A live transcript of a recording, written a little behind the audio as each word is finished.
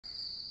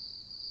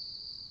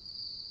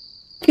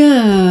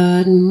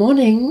Good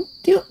morning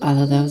to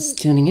all of those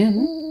tuning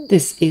in.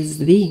 This is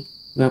the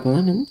Rebel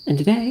Lemon, and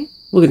today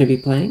we're going to be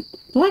playing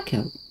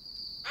Blackout.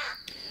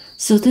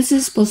 So this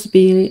is supposed to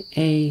be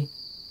a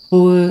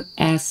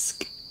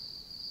horror-esque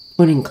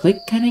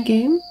point-and-click kind of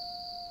game.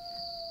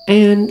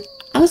 And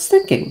I was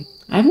thinking,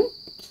 I haven't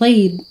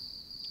played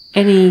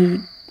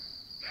any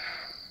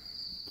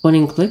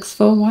point-and-clicks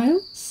for a while,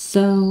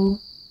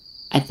 so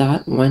I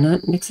thought, why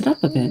not mix it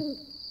up a bit?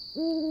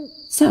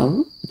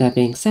 So, with that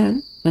being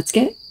said, let's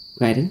get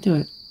right into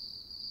it.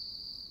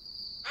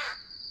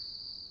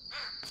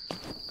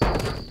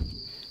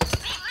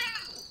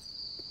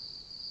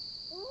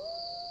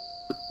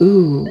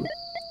 Ooh.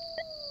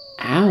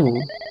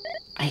 Ow.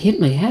 I hit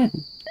my head.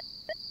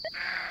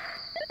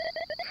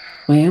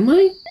 Where am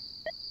I?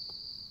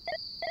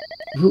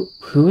 Who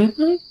am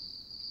I?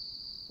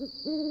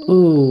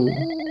 Oh.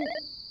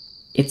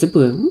 It's a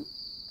broom.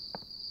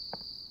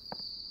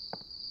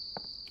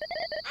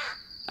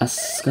 A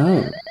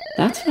skull.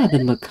 That's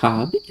rather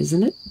macabre,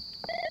 isn't it?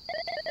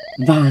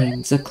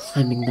 Vines are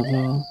climbing the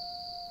wall.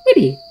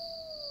 Pretty.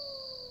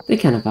 They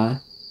kind of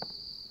are.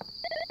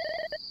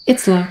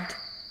 It's locked.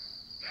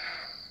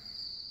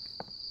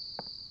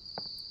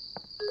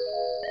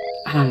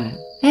 Ah,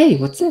 hey,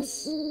 what's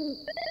this?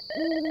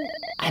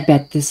 I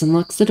bet this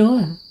unlocks the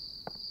door.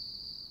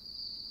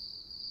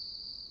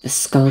 The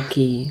skull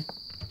key.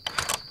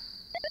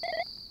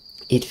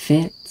 It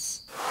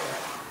fits.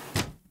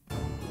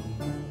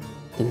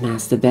 The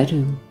master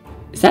bedroom.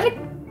 Is that a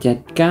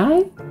dead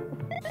guy?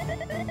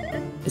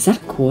 Is that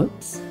a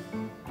corpse?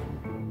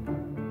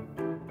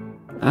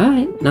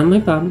 Alright, not my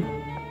problem.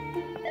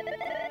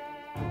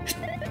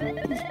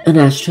 An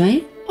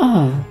ashtray?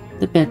 Ah,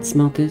 the bed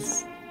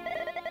smokers.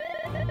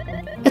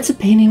 It's a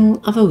painting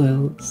of a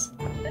rose.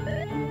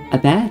 A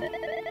bed.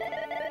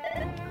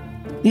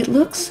 It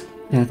looks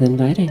rather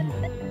inviting.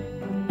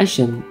 I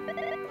shouldn't.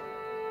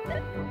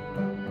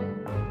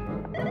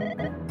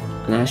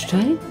 An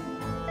ashtray?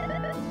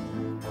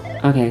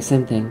 Okay,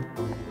 same thing.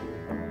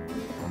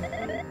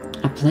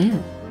 A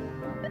plant.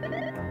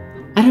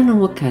 I don't know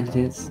what kind it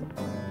is.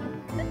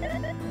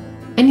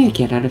 I need to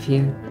get out of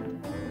here.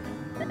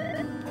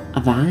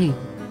 A vine.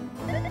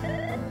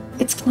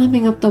 It's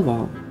climbing up the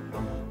wall.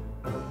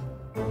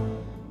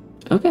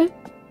 Okay.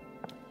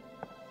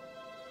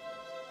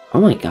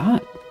 Oh my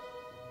god.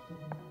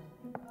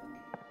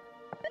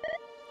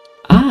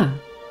 Ah!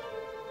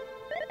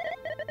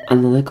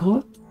 Another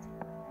corpse?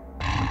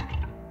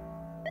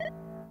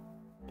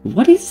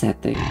 What is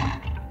that thing?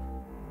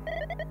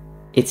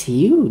 It's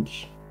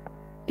huge.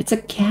 It's a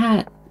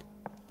cat.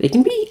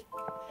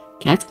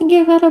 Cats can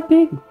get rather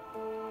big.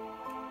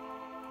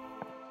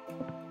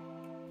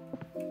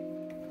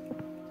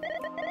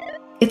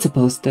 It's a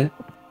poster.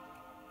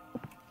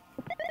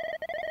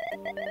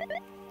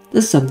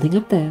 There's something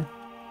up there.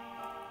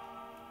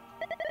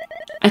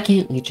 I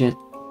can't reach it.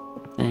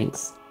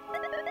 Thanks.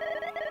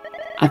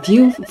 A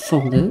few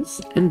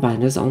folders and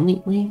binders all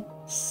neatly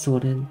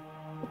sorted.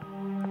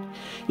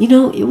 You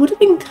know, it would have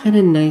been kind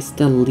of nice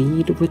to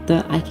lead with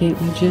the I can't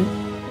reach it.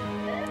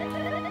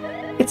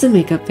 It's a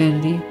makeup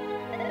vanity.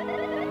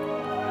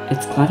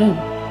 It's cluttered.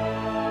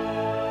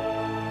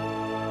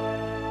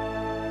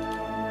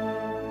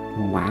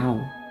 Wow.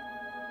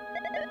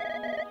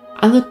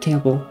 I look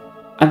terrible.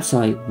 I'm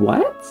sorry,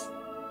 what?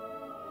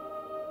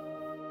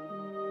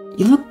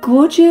 You look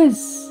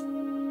gorgeous!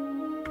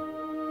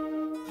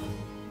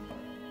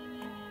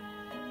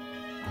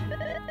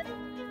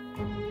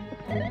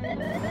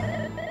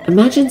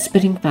 Imagine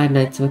spending 5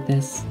 nights with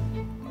this.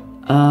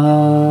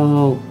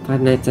 Oh,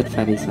 5 Nights at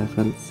Freddy's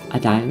reference. A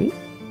diary?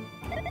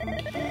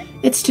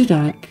 It's too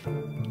dark.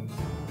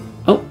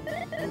 Oh.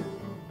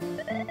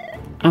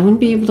 I wouldn't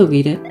be able to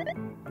read it.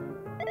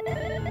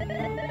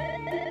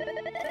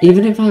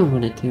 Even if I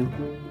wanted to.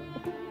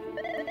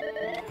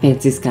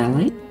 Fancy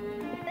skylight?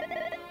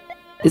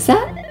 Is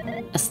that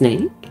a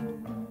snake?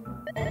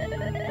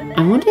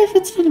 I wonder if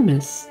it's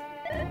venomous.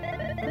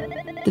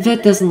 The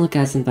vet doesn't look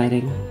as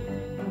inviting.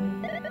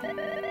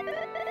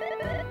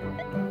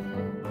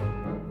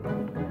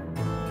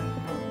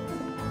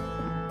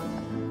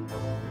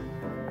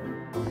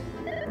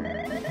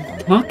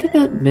 Talk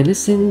about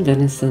menacing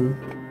venison.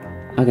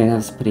 Okay, that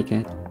was pretty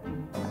good.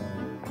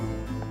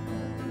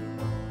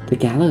 The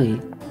gallery.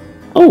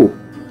 Oh!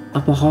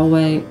 Up a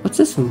hallway. What's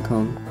this one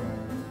called?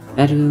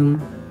 Bedroom.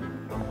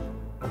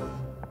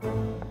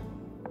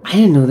 I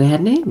didn't know they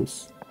had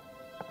names.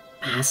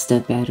 Master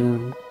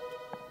bedroom.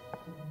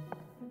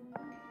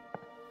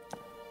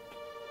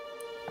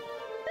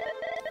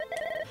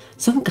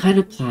 Some kind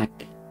of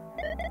plaque.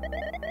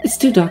 It's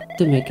too dark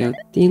to make out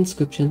the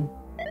inscription.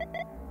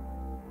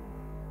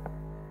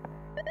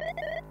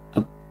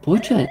 A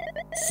portrait.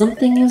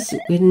 Something is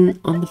written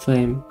on the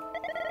frame.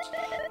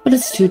 But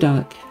it's too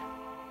dark.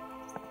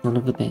 Son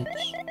of a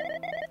bitch.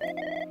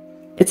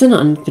 It's an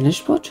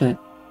unfinished portrait.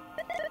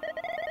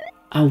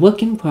 A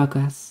work in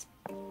progress.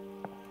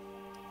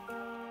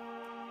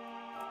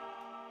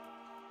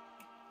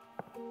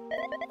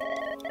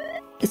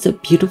 It's a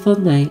beautiful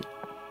night.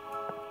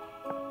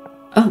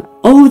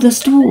 Oh, the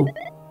stool!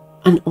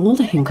 An old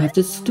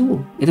handcrafted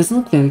stool. It doesn't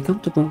look very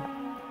comfortable.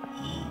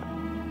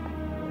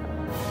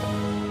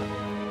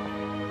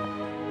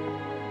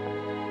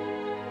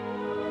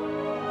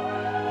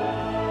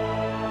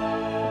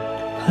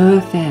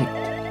 Perfect.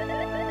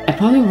 I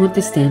probably want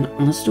to stand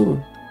on the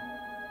stool.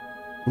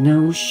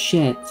 No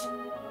shit.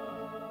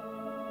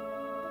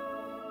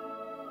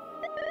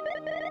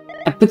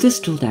 I put the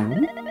stool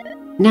down.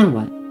 Now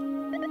what?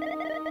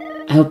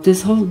 I hope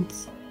this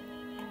holds.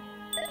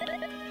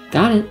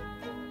 Got it.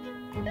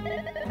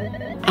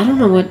 I don't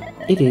know what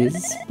it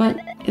is, but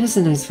it has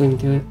a nice ring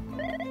to it.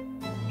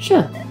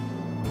 Sure.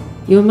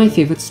 You're my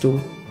favorite stool.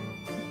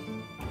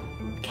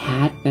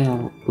 Cat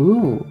bell.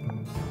 Ooh.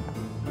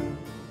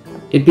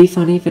 It'd be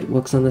funny if it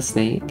works on the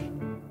snake.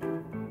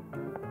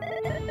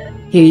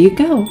 Here you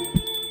go.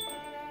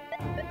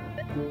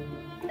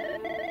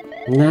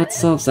 And that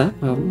solves that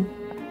problem.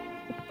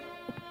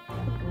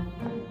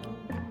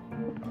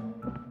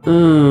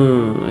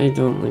 I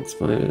don't like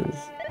spiders.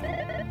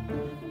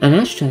 An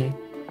ashtray.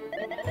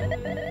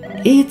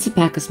 It's a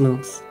pack of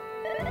smokes.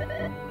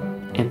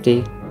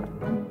 Empty.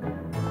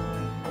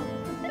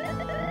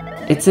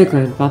 It's a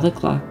grandfather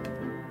clock.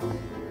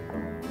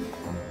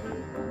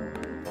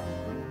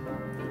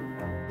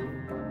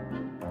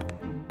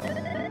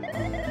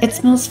 It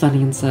smells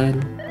funny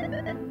inside.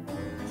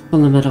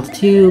 Full of metal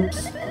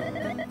tubes.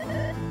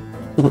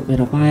 Full of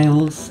metal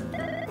vials.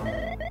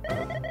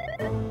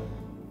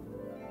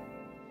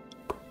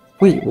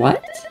 Wait,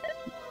 what?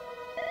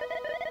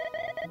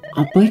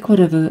 I'll break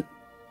whatever...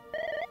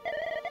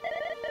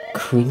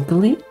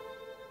 Crinkly?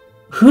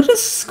 Who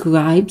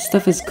describes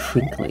stuff as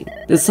crinkly?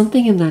 There's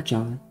something in that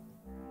jar.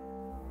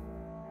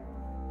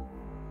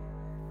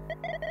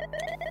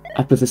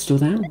 I put the stool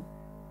down.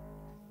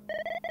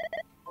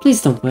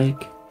 Please don't break.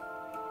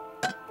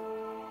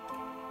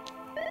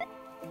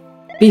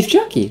 Beef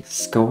jerky,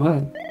 go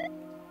on.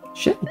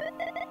 Sure.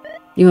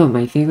 You are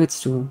my favorite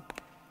stool.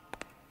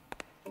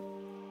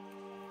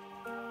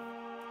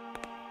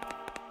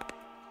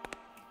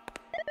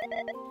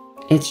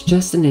 It's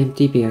just an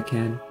empty beer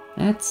can.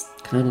 That's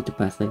kind of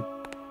depressing.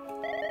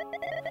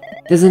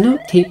 There's a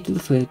note taped to the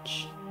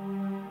fridge.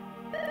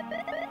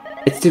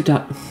 It's too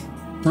dark.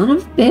 Son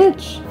of a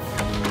bitch!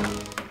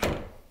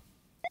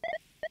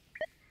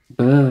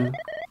 Brr.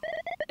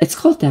 It's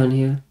cold down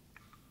here.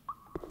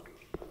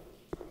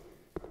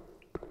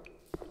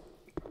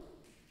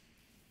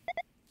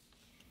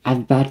 I have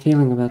a bad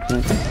feeling about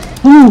that.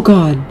 Oh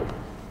god!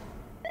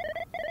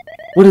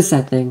 What is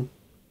that thing?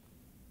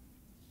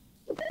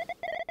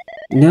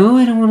 No,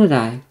 I don't want to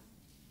die.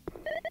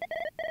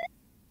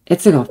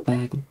 It's a golf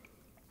bag.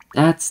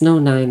 That's no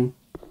 9.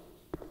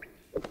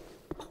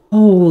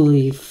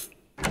 Holy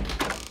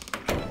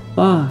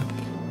fuck.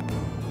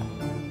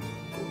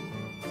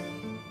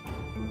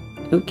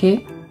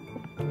 Okay.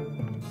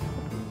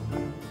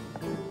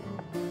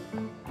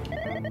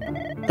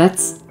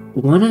 That's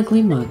one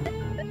ugly mug.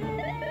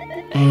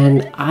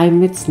 And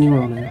I'm its new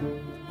owner.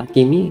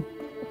 Lucky me.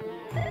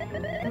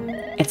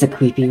 It's a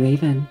creepy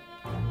raven.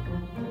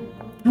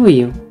 Who are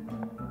you?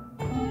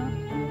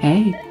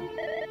 Hey.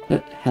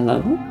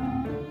 Hello?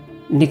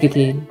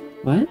 Nicotine.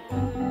 What?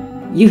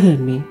 You heard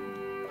me.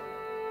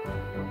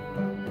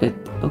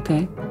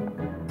 Okay.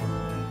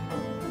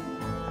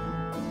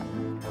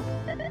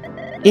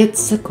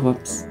 It's a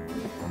corpse.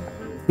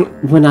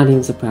 We're not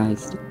even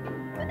surprised.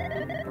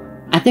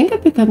 I think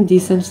I've become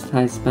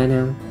desensitized by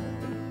now.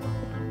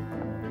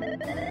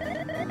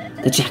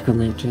 The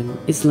jack-o'-lantern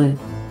is lit.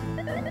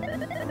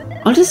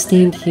 I'll just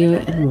stand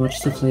here and watch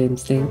the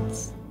flames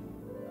dance.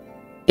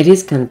 It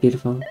is kind of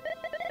beautiful.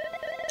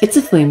 It's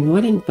a flame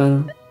wedding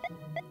bow.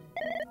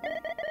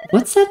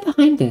 What's that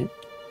behind it?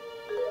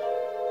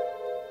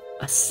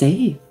 A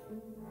safe.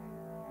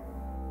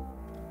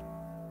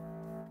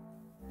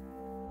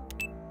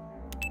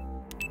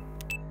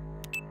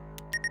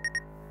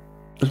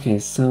 Okay,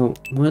 so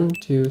 1,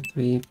 2,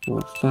 3,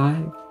 4,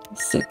 5,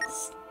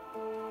 6.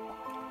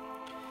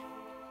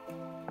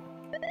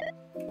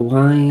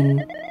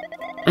 Wine.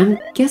 I'm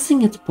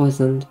guessing it's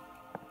poisoned.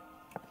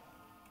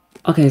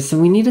 Okay, so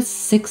we need a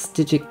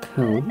 6-digit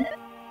code.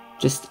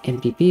 Just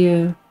empty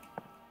beer.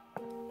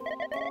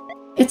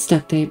 It's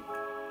duct tape.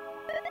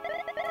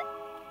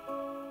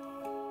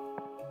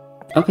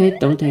 Okay,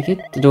 don't take it.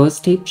 The door's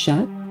taped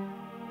shut.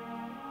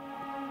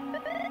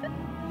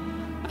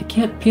 I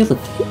can't peel the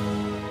tape.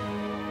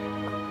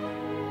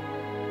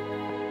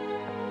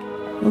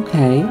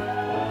 Okay.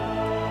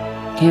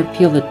 Can't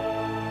peel the...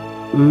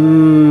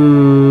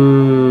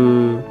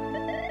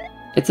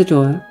 It's a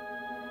door.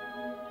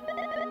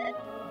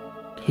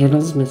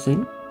 Handle's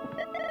missing.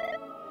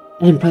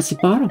 An impressive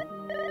bottle.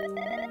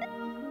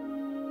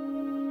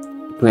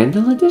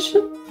 Grendel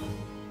edition?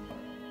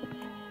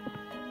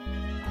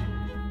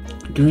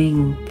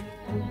 Drink.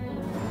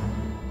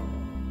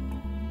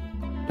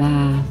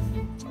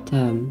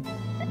 Bathtub.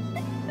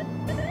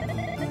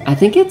 I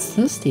think it's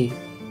thirsty.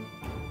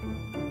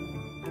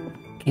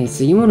 Okay,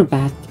 so you want a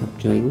bathtub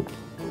drink.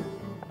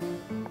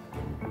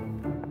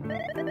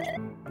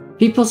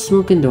 People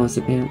smoke indoors,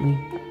 apparently.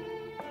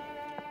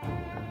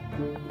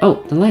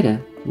 Oh, the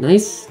lighter.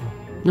 Nice.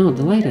 No,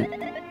 the lighter.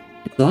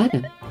 It's the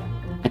lighter.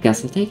 I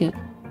guess I'll take it.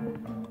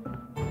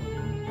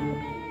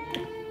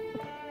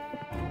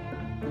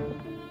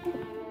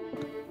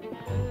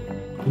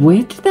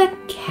 Where did that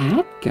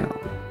cat go?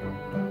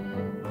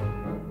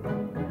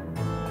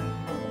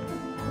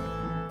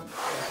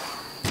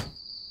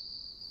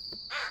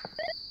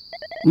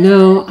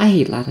 No, I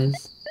hate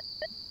ladders.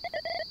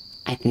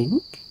 I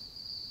think.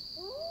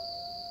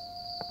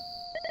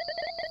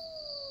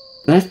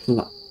 Did I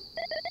fly?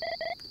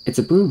 It's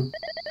a broom.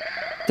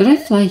 Did I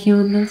fly here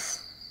on this?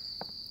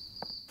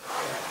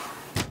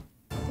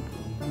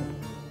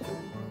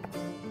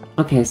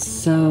 Okay,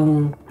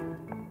 so...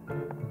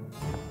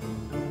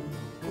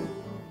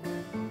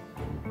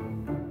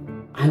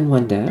 I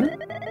wonder...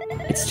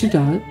 It's too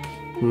dark?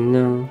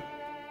 No.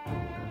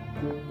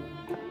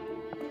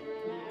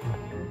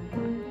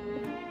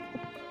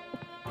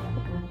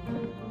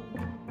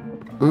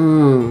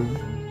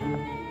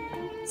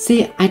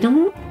 See, I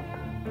don't...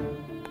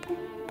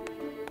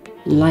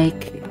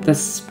 like the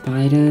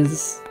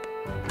spiders.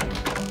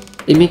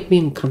 They make me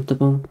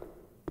uncomfortable.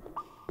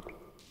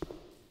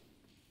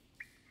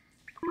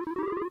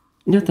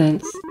 No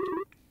thanks.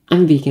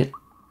 I'm vegan.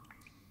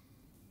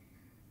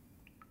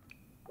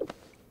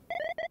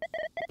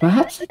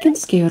 Perhaps I can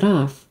scare it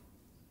off.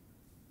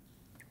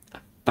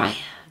 Fire.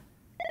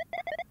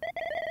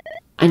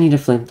 I need a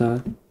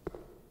flamethrower.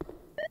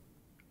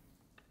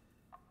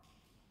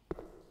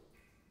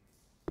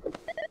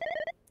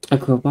 A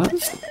crowbar?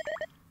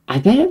 I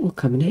bet it will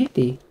come in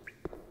handy.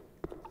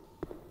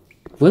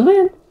 Will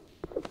it?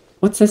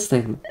 What's this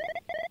thing?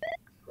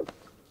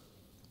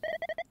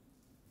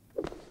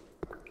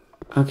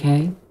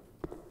 Okay.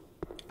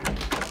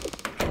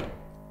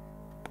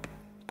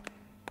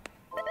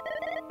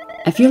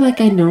 I feel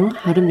like I know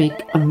how to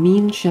make a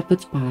mean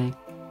shepherd's pie.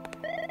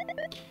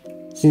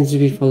 Seems to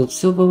be full of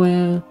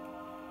silverware.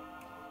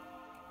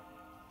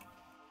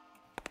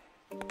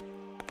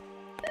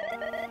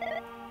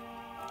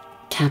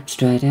 Taps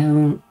dried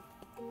out.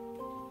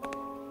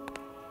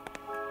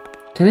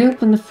 Can I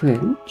open the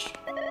fridge?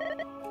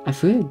 A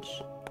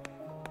fridge?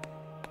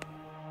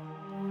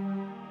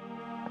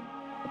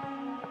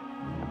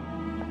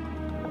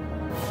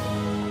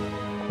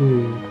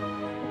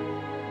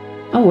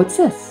 Oh, what's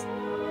this?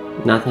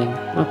 Nothing.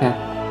 Okay.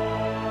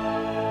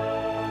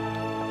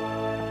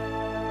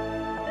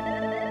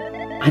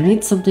 I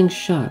need something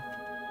sharp.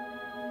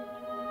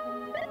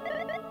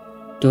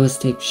 Doors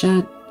taped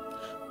shut.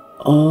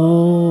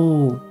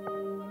 Oh.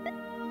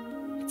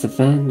 It's a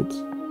vent.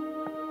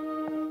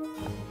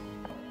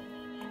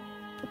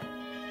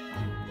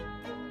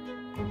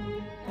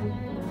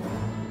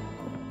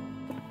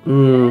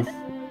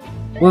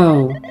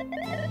 Whoa.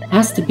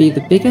 Has to be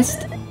the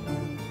biggest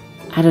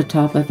at a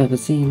top I've ever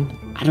seen.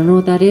 I don't know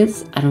what that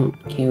is. I don't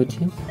care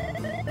to.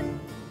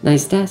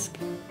 Nice desk.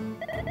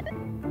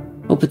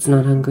 Hope it's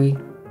not hungry.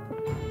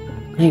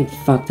 Thank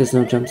fuck there's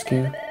no jump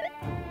scare.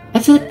 I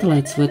flicked the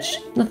light switch.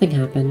 Nothing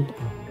happened.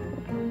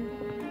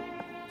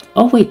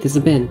 Oh wait, there's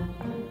a bin.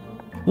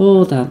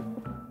 Hold up.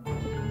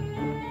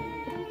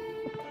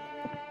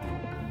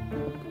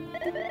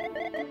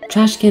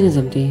 Trash can is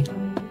empty.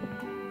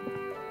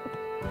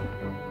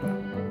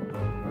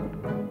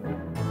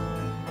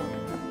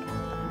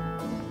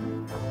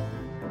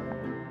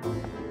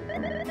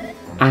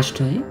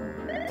 Ashtray?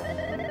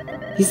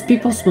 These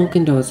people smoke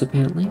indoors,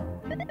 apparently.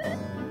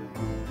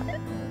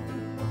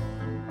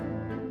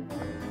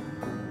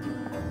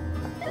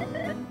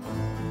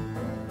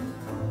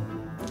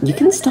 You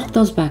can stock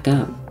those back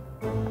up.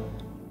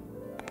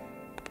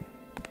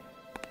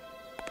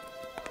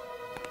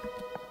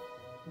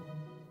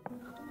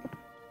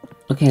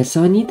 Okay,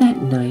 so I need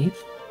that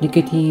knife.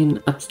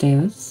 Nicotine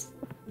upstairs.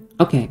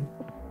 Okay.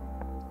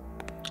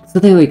 So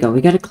there we go,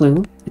 we got a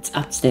clue. It's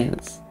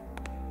upstairs.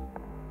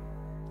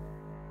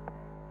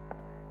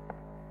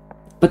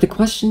 But the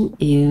question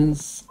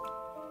is...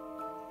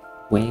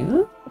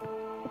 where?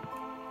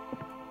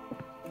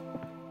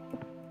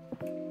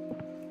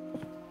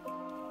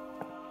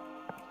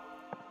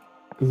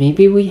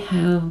 Maybe we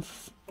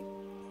have...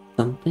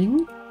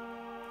 something?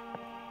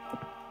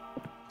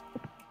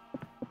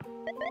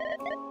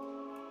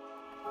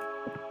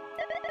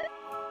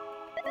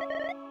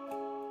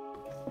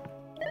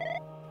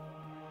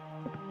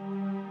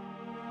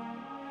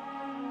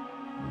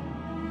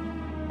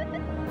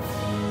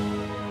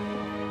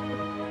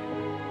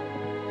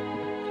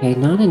 Okay,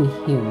 not in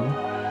here.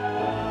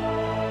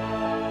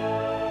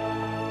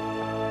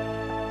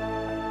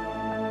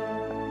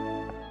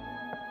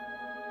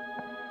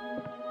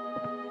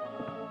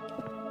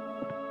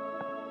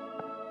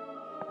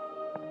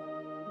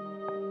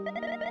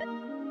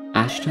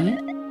 Ashtray?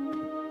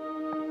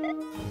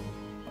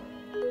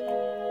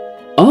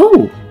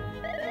 Oh!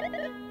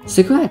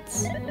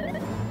 Cigarettes!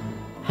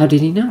 How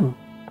did he know?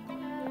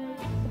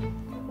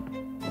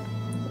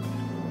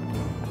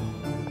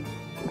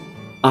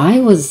 I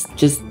was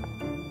just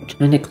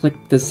trying to click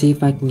to see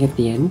if I can get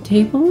the end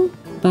table,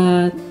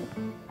 but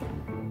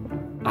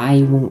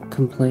I won't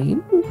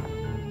complain.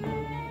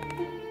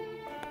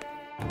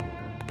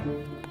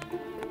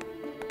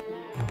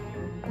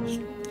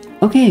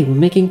 Okay, we're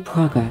making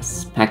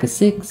progress. Pack of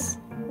 6.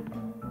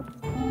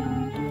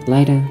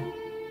 Lighter.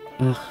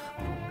 Ugh,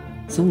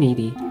 so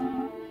needy.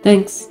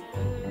 Thanks.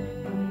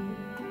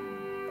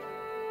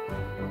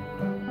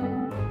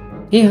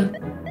 Here.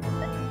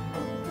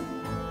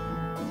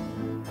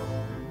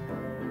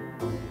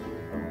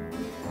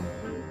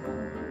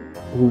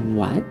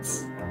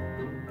 What?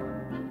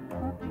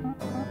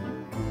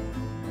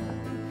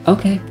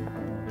 Okay,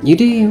 you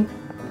do you.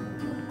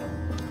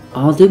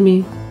 I'll do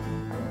me.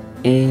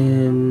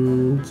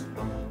 And...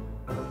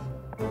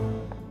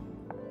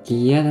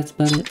 yeah, that's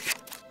about it.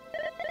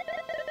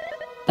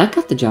 That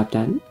got the job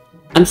done.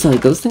 I'm sorry,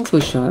 those things were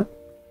sharp.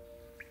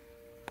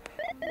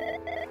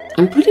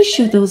 I'm pretty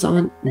sure those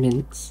aren't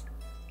mints.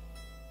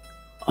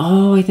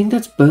 Oh, I think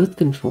that's birth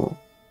control.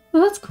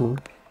 Well, that's cool.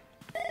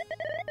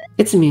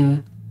 It's a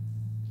mirror.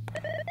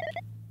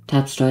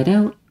 Taps dried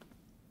out.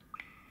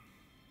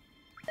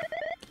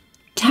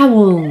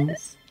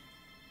 Towels!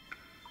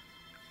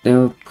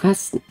 They're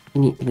pressed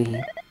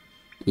neatly.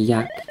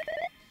 Yuck.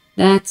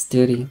 That's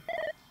dirty.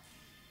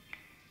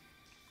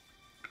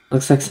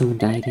 Looks like someone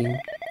died here.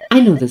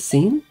 I know this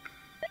scene.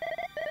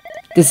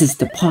 This is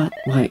the part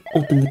where I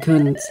open the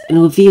curtains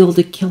and reveal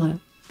the killer.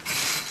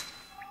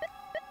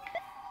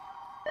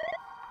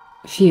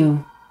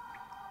 Phew.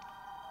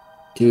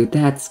 Dude,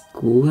 that's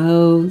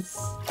gross.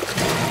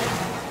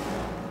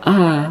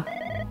 Ah,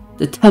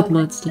 the tub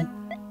monster.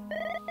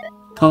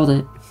 Called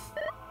it.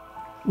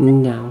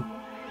 No.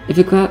 If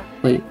you grasp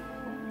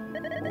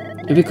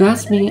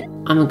me,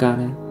 I'm a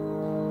goner.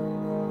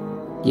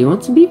 You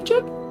want some beef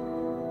jerky?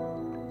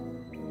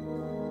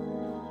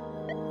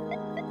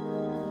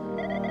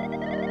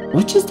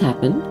 What just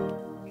happened?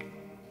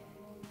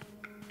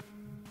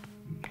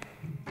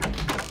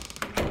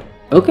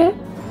 Okay.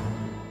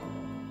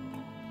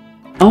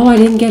 Oh, I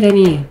didn't get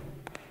any.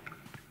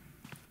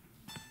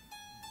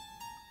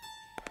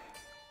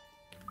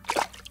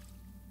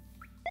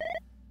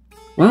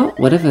 Well,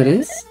 whatever it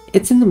is,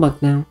 it's in the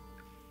mug now.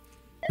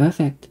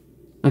 Perfect.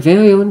 My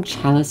very own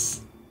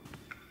chalice.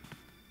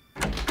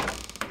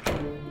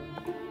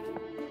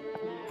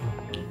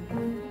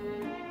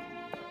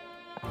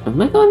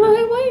 Am I going the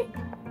right way?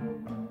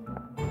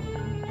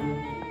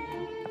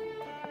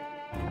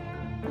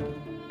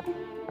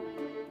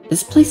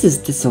 This place is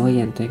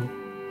disorienting.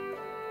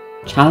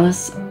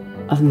 Chalice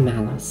of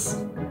Malice.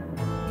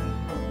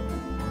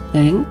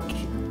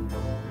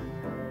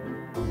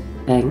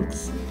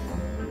 Thanks.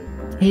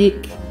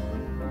 Take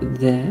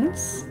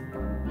this.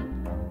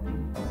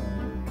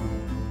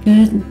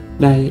 Good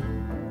night.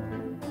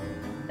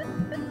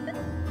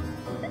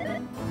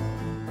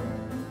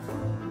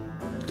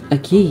 A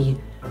key.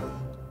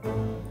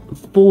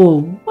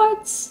 For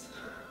what?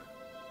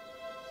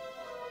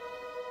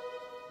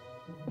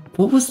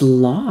 What was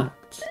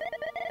locked?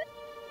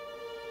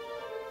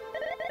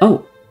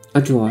 Oh,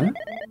 a drawer.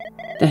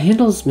 The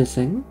handle's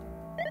missing.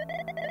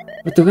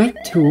 With the right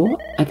tool,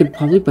 I could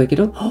probably break it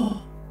open.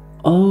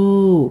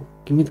 Oh,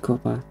 give me the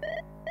crowbar.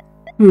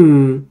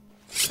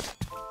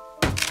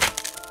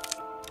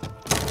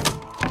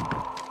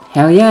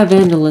 Hell yeah,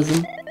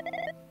 vandalism.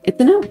 It's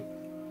a no.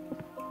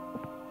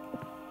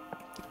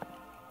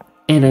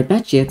 And I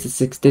bet you it's a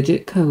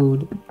 6-digit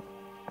code.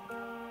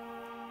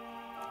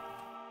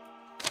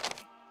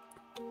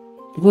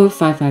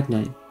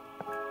 4559.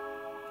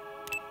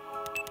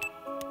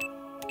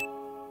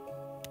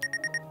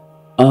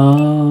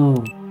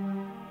 Oh.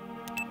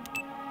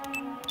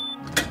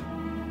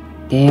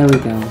 There we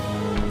go.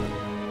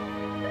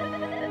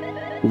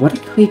 What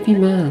a creepy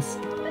mask.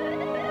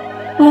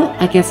 Well,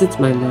 I guess it's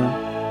mine now.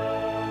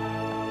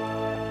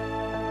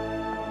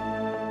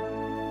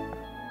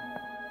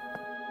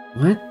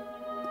 What?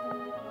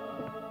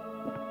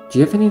 Do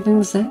you have anything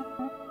to say?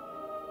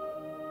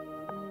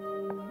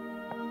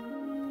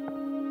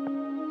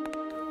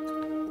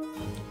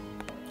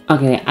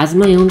 Okay, as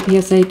my own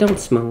PSA, don't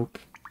smoke.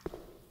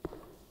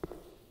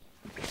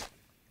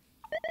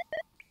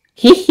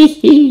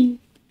 Hehehe.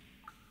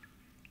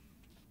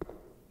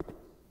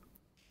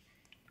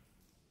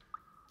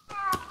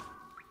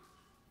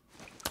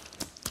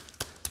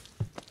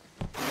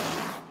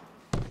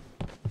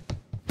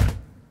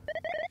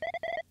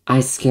 I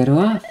scared her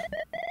off.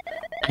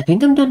 I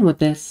think I'm done with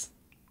this.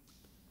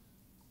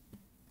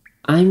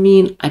 I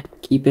mean,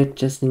 I'd keep it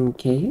just in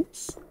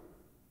case.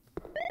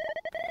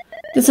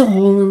 There's a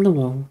hole in the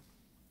wall.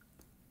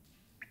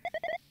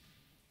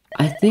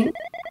 I think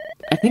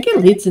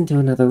it leads into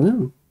another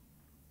room.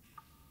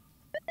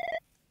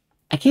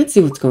 I can't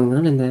see what's going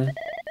on in there.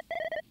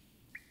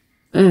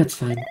 It's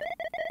fine.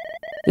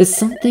 There's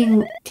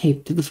something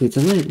taped to the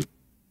freezer lid.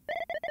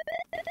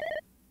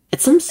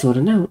 It's some sort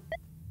of note.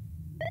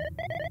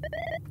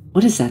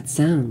 What is that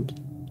sound?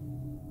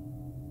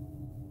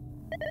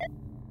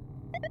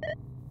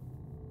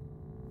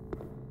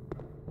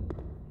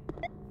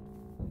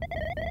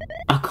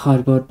 A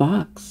cardboard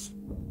box.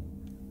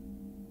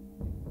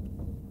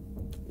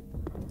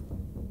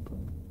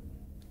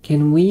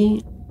 Can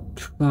we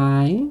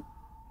try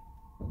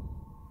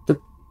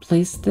to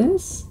place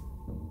this?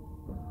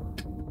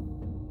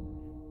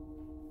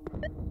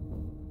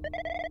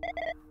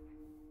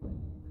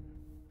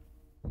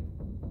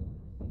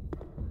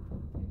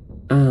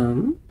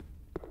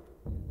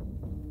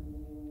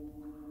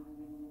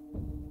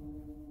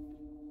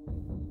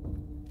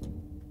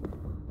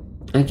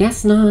 I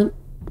guess not.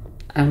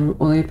 I won't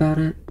worry about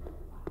it.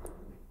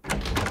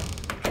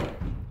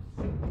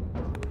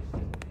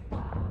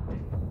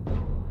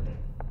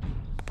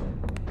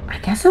 I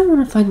guess I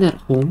want to find that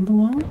hole in the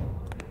wall.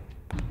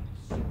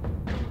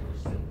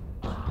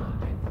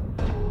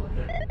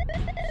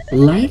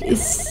 Light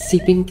is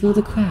seeping through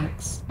the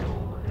cracks.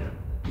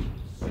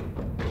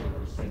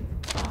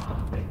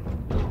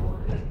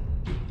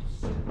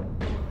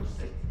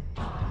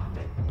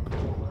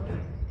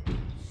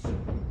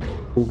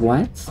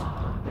 What?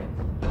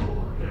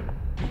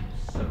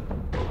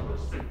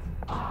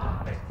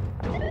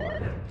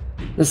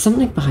 There's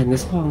something behind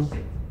this wall.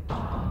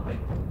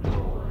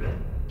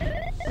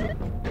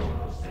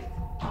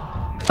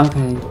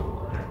 Okay.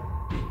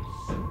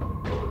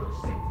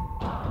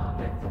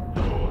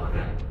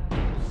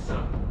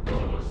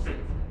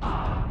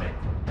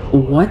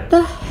 What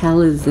the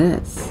hell is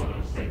this?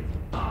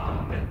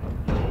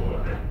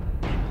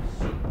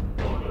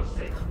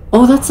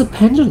 Oh, that's a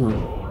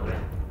pendulum.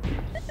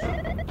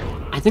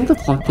 I think the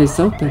clock face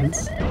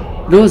opens.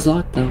 The door is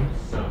locked though.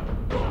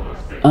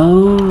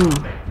 Oh.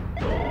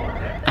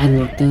 I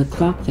looked at the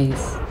clock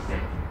face.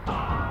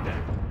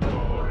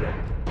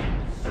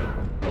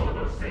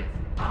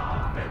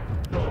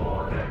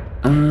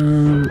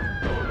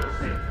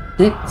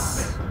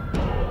 Six.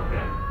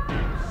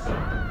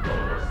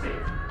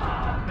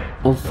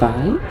 Oh,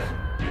 5?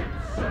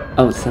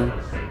 Oh, so.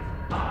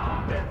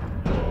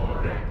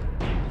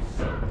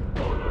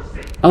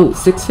 Oh,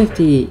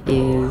 650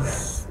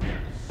 is...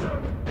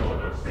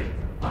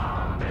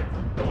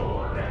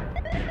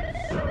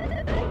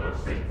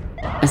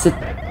 I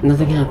said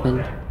nothing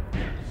happened.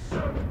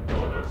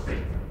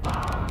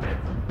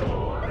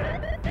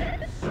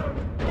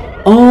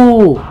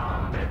 Oh!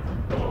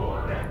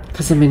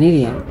 Because I'm an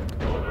idiot.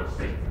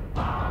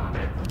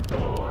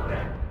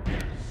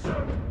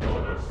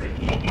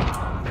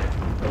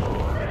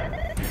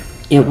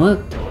 It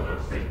worked.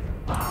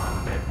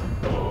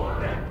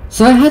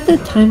 So I had the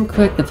time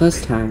correct the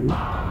first time.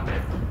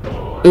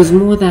 It was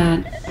more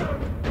that...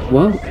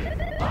 Whoa,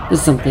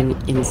 there's something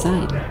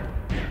inside.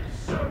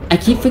 I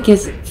keep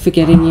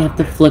forgetting you have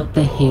to flip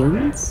the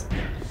hands.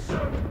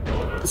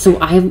 So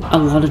I have a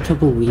lot of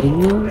trouble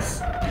reading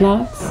those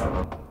plots.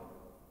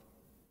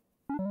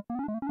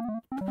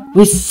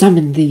 We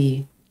summon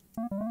thee,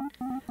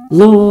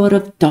 Lord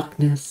of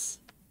Darkness,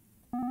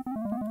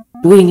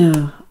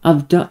 bringer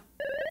of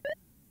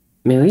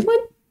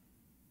Marilyn?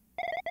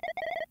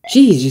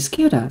 Jeez, you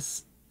scared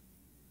us.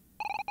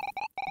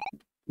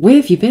 Where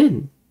have you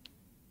been?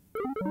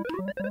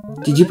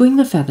 Did you bring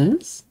the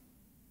feathers?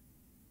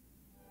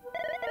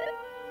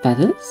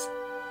 Feathers?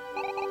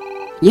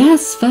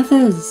 Yes,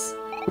 feathers!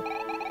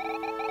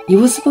 You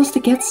were supposed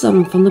to get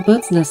some from the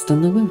bird's nest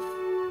on the roof.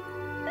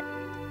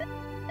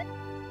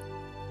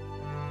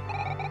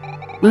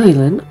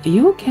 Marilyn, are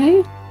you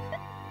okay?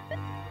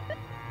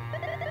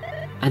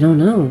 I don't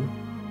know.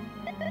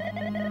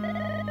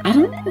 I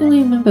don't really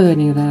remember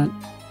any of that.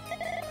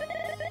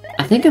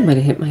 I think I might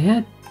have hit my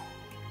head.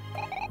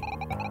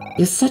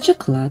 You're such a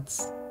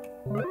klutz.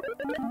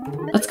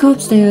 Let's go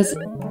upstairs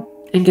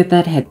and get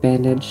that head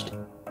bandaged.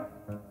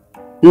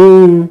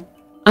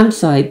 I'm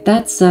sorry,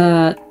 that's,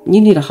 you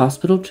need a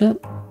hospital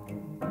trip?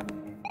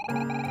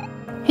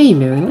 Hey,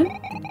 Marilyn.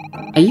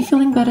 Are you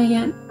feeling better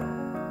yet?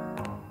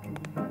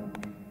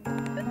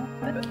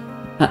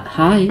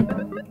 Hi.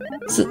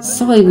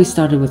 Sorry we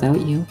started without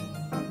you.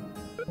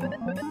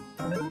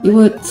 You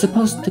were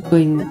supposed to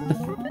bring the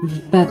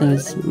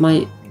feathers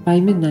by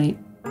midnight.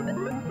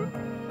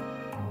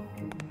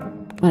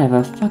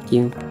 Whatever, fuck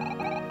you.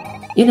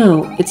 You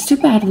know, it's too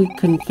bad we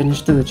couldn't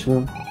finish the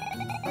ritual.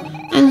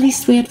 At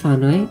least we had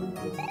fun, right?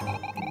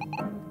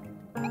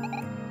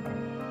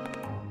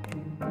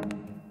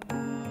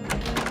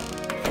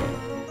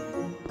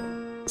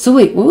 So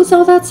wait, what was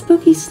all that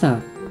spooky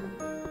stuff?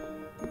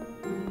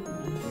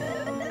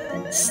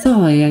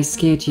 Sorry I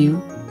scared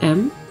you,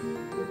 Em.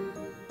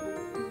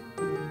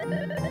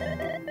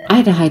 I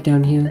had to hide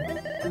down here.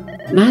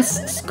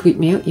 Masks creep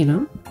me out, you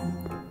know?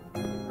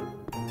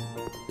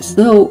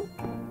 So,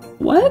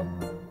 what?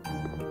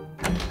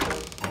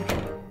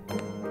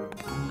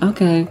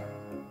 Okay.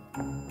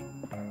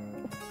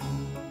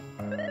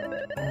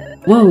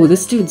 Whoa,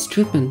 this dude's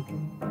tripping.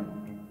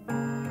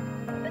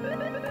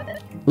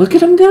 Look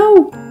at him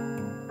go!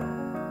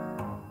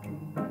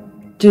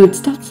 Dude,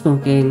 stop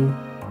smoking.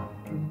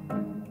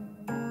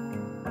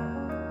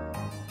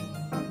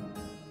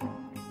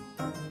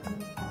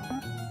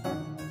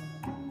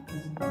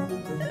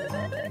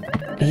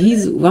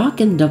 He's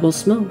rocking double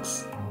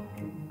smokes.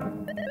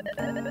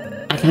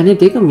 I kinda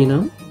dig him, you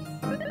know?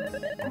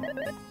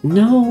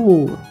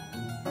 No!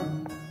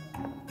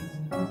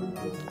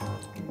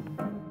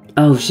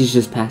 Oh, she's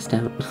just passed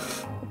out.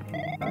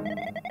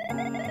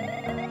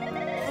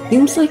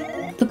 Seems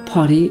like the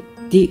party...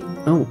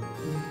 Oh,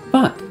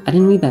 fuck. I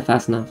didn't read that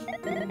fast enough.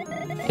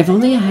 If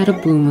only I had a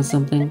broom or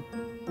something.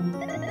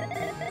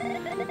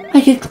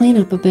 I could clean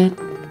up a bit.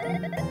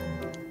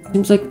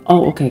 Seems like...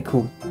 Oh, okay,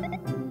 cool.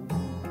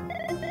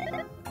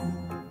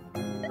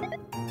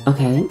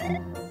 Okay.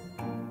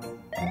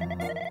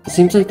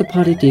 Seems like the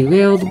party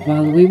derailed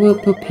while we were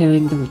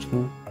preparing the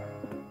ritual.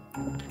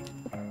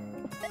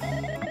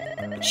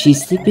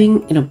 She's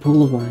sleeping in a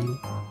pool of wine.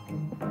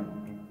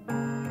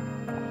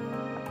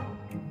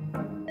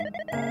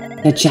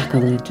 The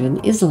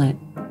jack-o'-lantern is lit.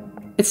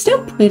 It's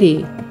still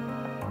pretty.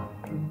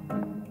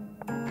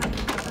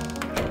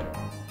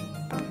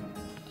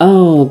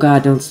 Oh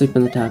god, don't sleep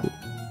in the tub.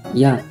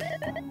 Yuck.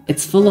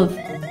 It's full of...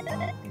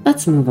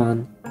 Let's move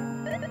on.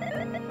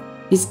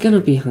 He's gonna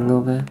be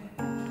hungover.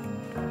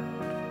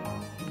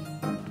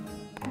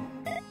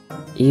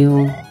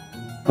 Ew.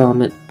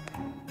 Vomit.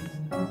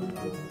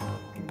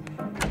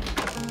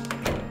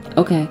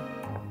 Okay.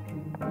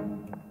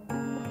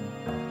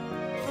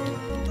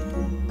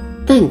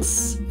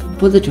 Thanks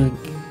for the drink.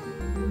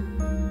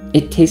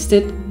 It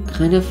tasted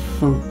kind of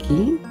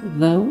funky,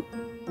 though.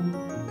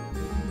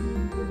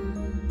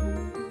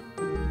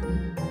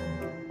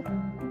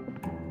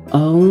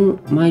 Oh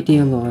my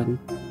dear lord.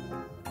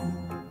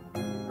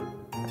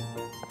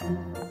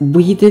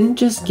 We didn't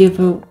just give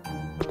her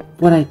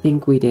what I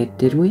think we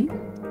did we?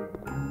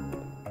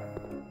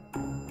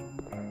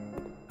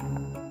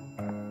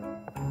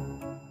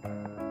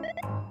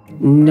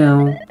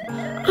 No.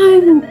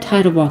 I'm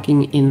tired of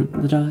walking in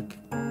the dark.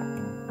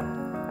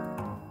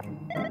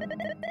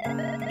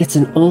 It's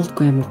an old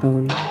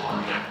gramophone.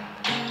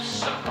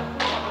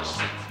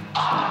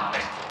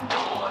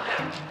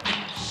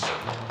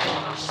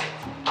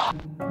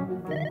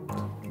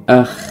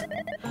 Ugh.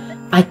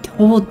 I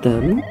told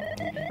them.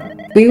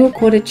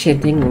 Pre-recorded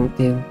chanting won't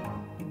do.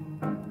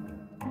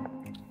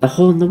 The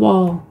hole in the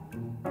wall.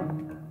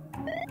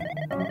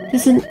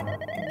 There's an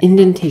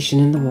indentation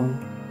in the wall.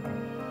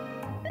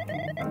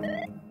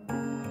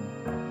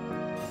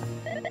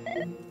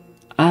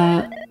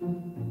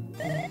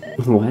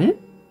 What?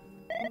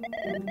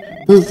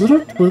 Those little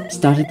twerps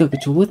started the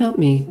ritual without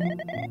me.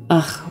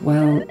 Ugh,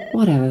 well,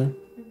 whatever.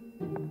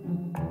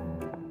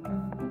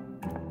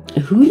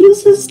 Who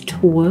uses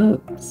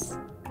twerps?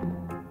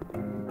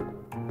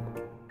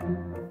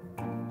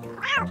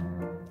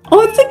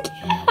 Oh, it's a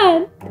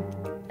cat!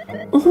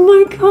 Oh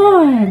my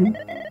god!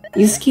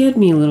 You scared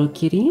me, little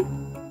kitty.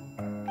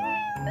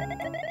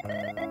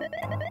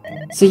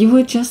 So you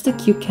were just a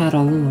cute cat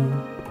all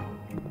along.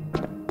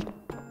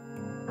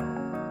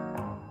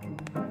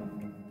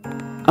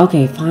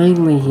 Okay,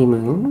 finally he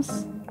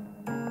moves.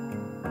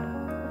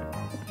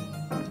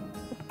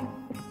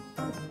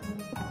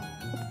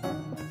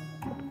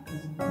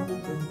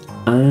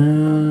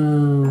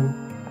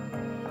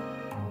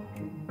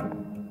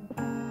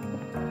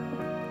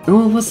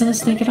 Oh, it wasn't a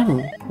snake at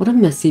all. What a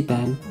messy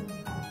bed.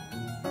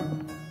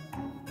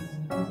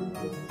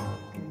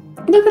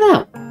 Look at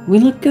that. We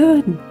look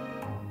good.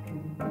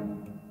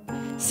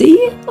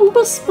 See? A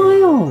little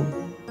smile.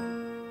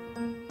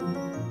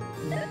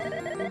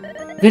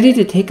 Ready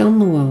to take on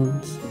the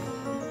world.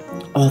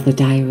 Oh, the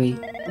diary.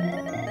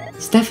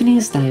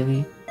 Stephanie's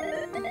diary.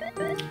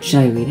 Should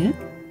I read it?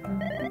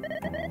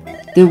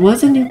 There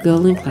was a new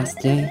girl in class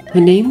today.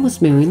 Her name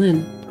was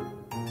Marilyn.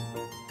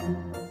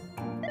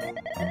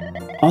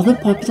 All the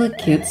popular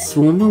kids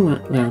swarm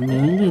around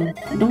Marilyn.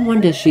 No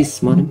wonder she's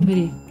smart and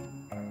pretty.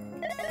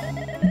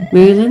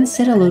 Marilyn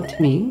said hello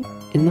to me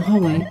in the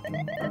hallway.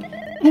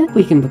 I hope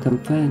we can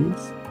become friends.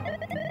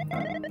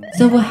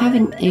 So we're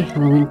having a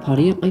Halloween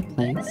party at my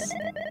place.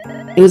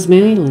 It was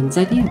Marilyn's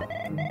idea.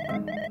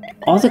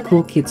 All the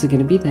cool kids are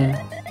gonna be there.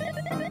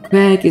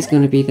 Craig is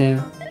gonna be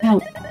there.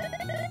 Help!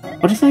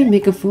 What if I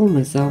make a fool of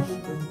myself?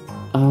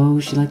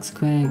 Oh, she likes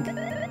Craig.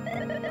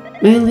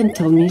 Marilyn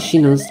told me she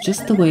knows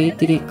just the way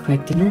to get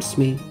Craig to nurse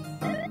me.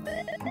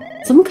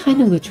 Some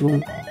kind of ritual.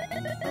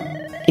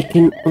 It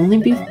can only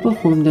be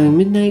performed during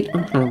midnight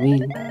on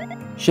Halloween.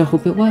 Sure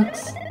hope it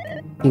works.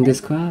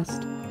 Fingers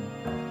crossed.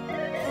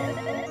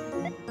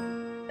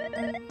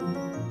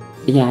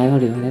 Yeah, I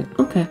already read it.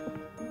 Okay.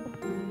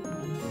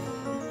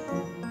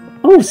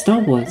 Oh, Star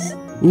Wars.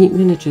 Neat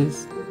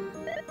miniatures.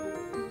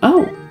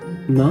 Oh,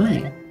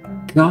 my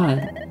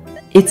god.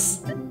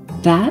 It's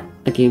that?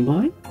 A Game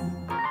Boy?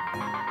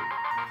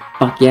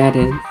 Fuck yeah, it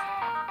is.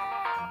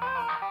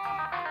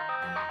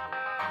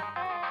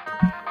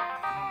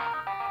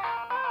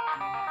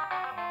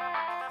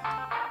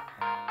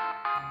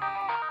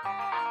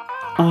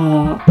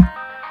 Oh,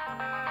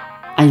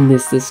 I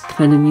miss this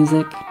kind of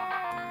music.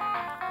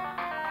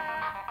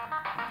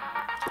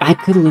 I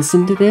could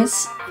listen to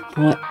this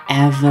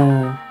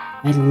forever.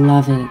 I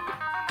love it.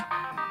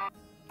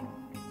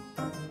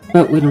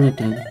 But we don't have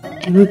time.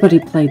 Everybody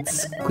played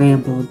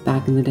Scrambled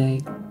back in the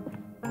day.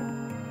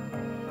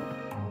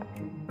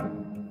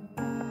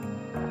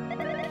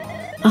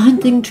 A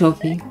hunting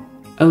trophy.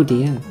 Oh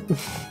dear.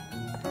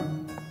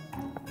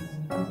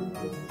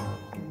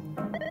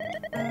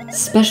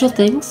 Special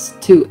thanks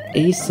to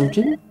A.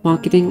 Surgeon,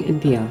 Marketing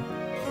and PR.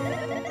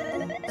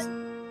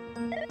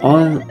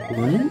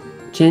 What?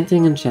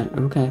 Chanting and chat,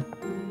 okay.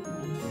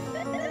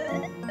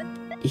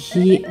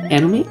 He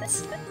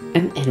animates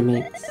and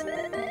animates.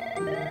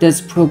 Does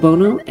pro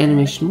bono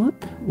animation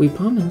work? We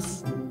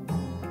promise.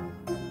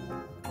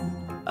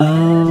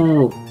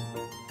 Oh.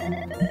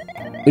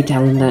 We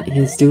tell him that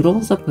his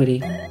doodles are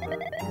pretty.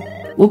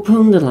 We'll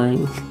prune the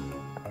line.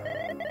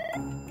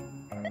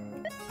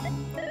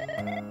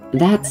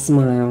 That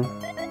smile.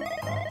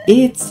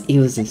 It's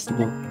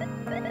irresistible.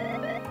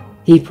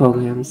 He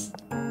programs.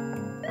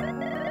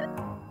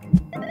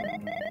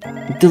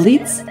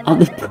 Deletes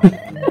other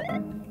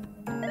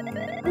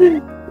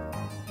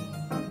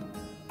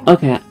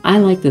Okay, I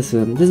like this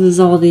room. This is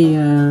all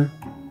the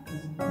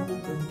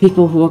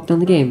people who worked on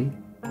the game.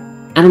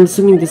 And I'm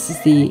assuming this is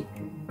the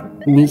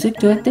music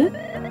director?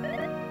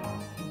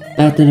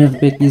 That didn't have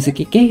big music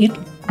again.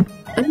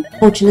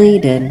 Unfortunately, he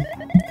did.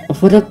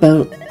 What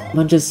about a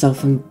bunch of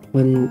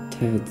self-important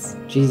turds?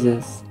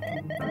 Jesus.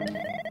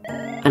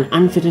 An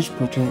unfinished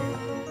portrait.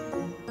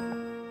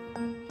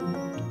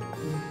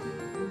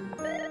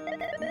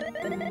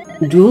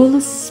 Drool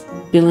is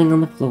spilling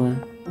on the floor.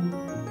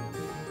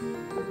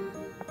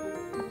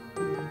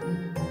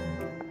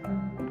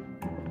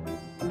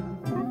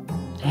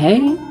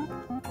 Hey?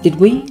 Did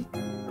we?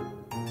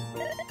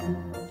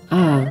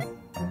 Ah,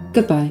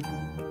 goodbye.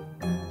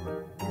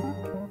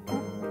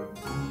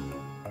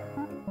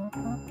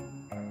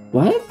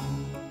 What?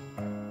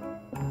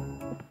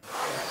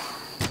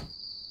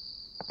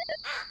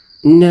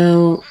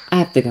 No, I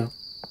have to go.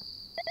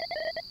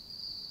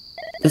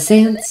 The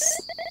seance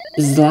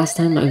is the last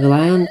time I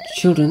rely on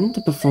children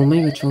to perform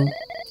my ritual.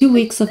 2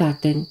 weeks of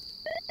acting.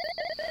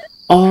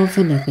 All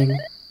for nothing.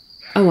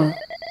 Oh well.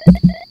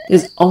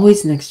 There's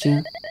always next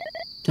year.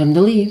 Time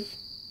to leave.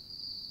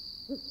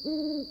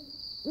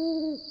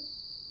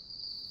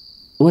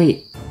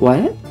 Wait,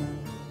 what?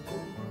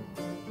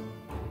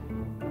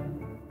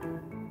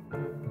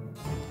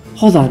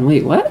 Hold on,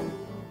 wait, what?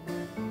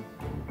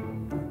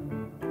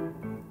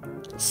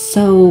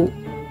 So,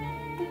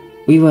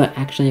 we were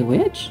actually a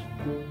witch?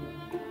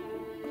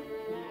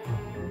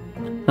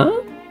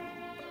 Huh?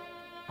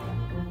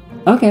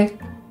 Okay.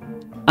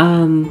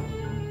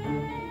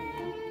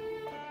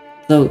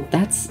 So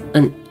that's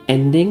an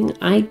ending,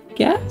 I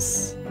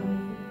guess?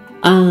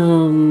 I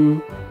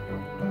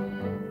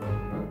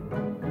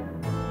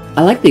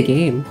like the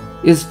game.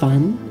 It was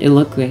fun, it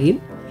looked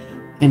great,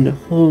 and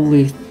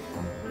holy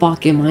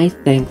fuck am I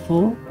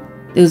thankful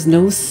there's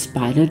no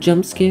spider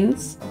jump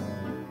scares.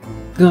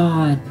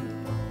 God,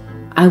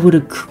 I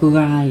would've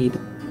cried.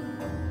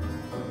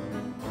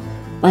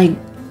 Like,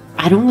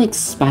 I don't like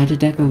spider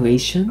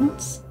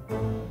decorations,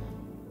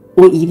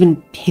 or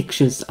even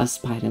pictures of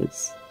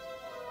spiders.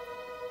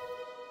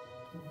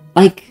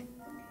 Like,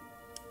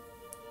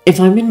 if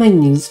I'm in my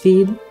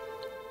newsfeed,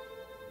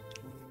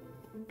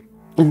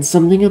 and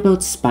something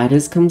about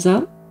spiders comes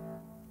up,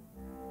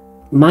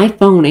 my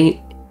phone ain't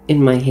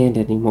in my hand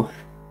anymore.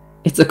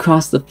 It's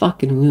across the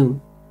fucking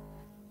room.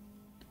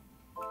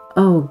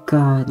 Oh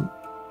god.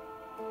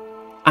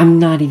 I'm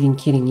not even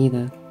kidding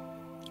either.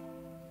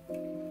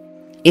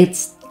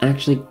 It's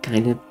actually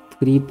kind of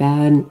pretty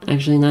bad,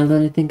 actually, now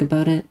that I think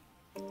about it.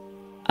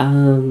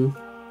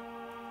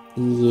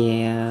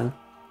 Yeah.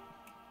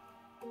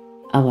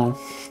 Oh well.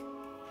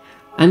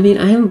 I mean,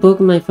 I haven't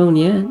broken my phone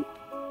yet.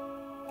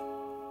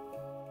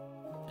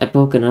 I've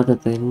broken other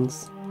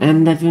things,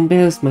 and I've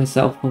embarrassed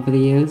myself over the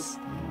years.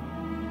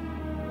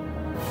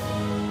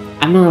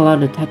 I'm not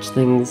allowed to touch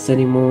things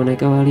anymore when I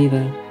go out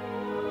either.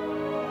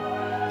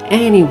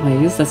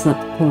 Anyways, that's not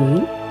the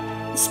point.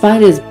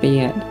 Spider's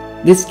bad.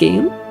 This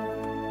game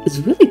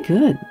is really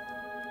good.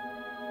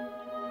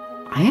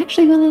 I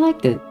actually really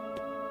liked it.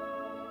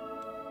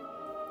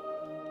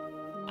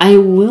 I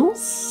will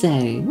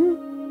say,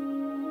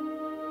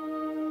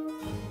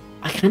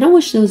 I kind of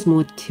wish there was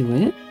more to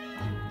it.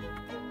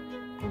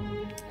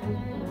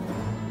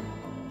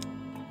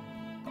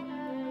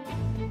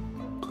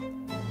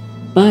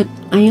 But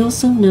I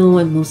also know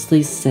I'm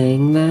mostly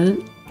saying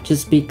that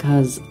just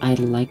because I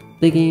liked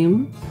the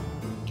game.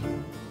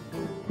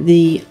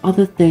 The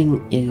other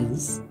thing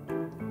is,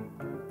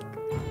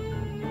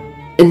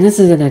 and this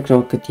is an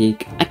actual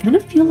critique, I kind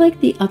of feel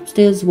like the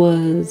upstairs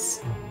was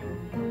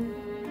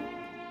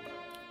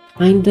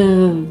kind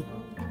of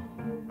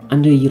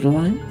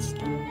underutilized.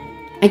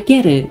 I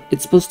get it,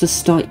 it's supposed to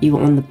start you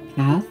on the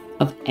path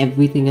of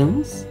everything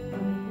else.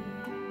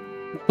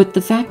 But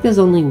the fact there's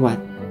only, what,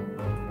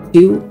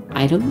 2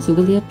 items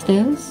really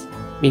upstairs?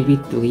 Maybe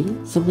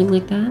 3? Something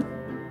like that?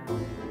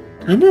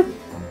 Kind of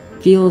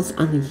feels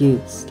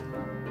unused.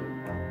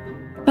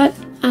 But,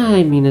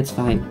 I mean, it's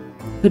fine.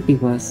 Could be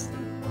worse.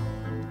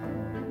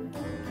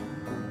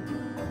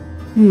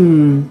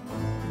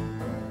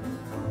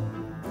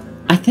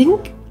 I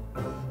think,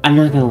 I'm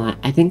not gonna lie,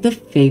 I think the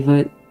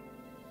favorite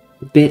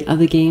bit of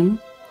the game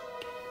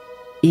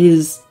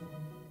is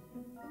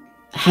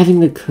having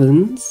the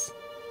curtains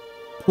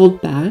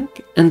pulled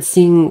back and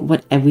seeing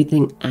what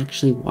everything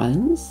actually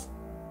was.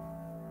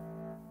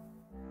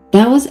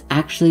 That was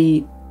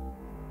actually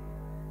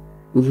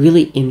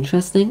really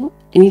interesting,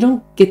 and you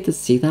don't get to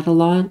see that a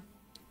lot,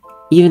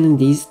 even in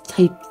these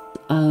types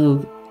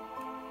of,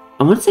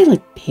 I want to say,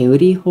 like,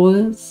 parody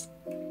horrors.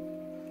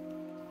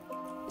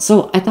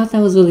 So I thought that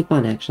was really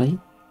fun, actually.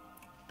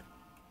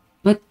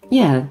 But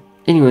yeah,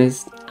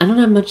 Anyways, I don't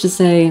have much to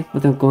say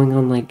without going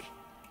on like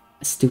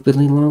a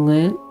stupidly long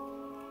rant.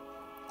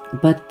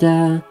 But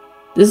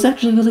this is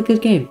actually a really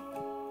good game.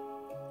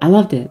 I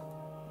loved it.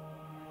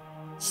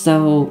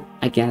 So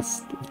I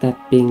guess with that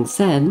being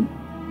said,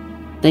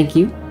 thank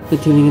you for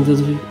tuning into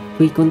the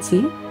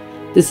frequency.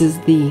 This is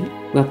the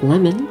Rebel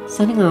Lemon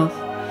signing off.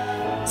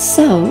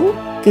 So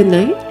good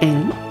night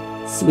and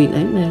sweet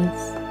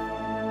nightmares.